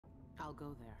I'll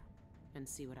go there and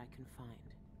see what I can find.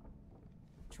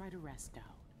 Try to rest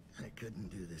out. I couldn't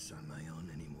do this on my own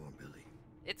anymore, Billy.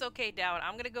 It's okay, Dowd.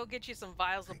 I'm gonna go get you some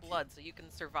vials of blood so you can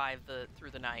survive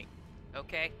through the night.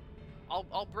 Okay?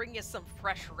 I'll bring you some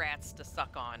fresh rats to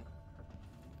suck on.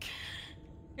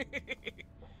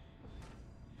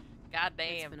 God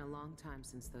damn. It's been a long time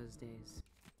since those days.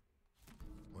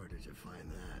 Where did you find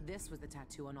that? This was the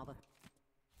tattoo on all the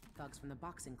thugs from the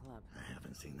boxing club. I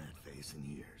haven't seen that face in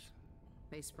years.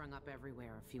 They sprung up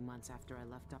everywhere a few months after I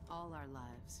left up all our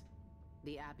lives.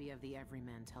 The Abbey of the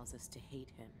Everyman tells us to hate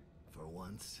him. For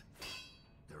once,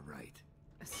 they're right.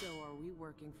 So are we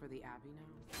working for the Abbey now?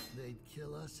 They'd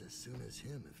kill us as soon as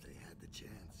him if they had the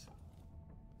chance.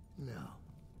 No.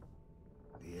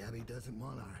 The Abbey doesn't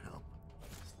want our help.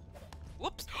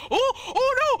 Whoops! Oh!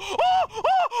 Oh no! Oh! Oh!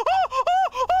 Oh!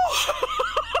 Oh!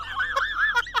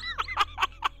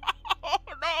 Oh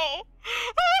no!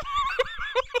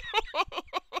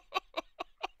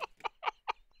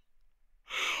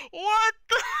 What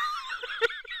the?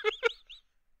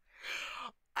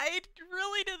 I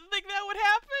really didn't think that would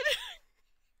happen.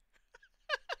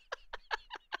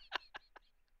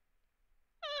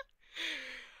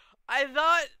 I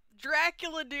thought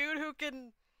Dracula dude who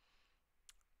can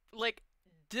like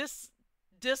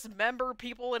dismember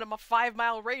people in a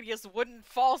 5-mile radius wouldn't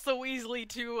fall so easily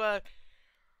to a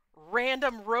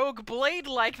random rogue blade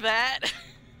like that.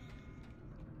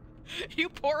 You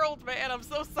poor old man, I'm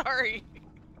so sorry.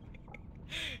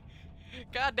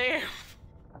 God damn.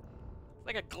 It's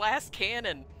like a glass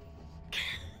cannon.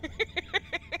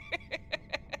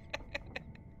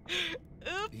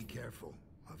 Be careful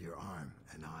of your arm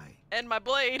and eye. And my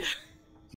blade.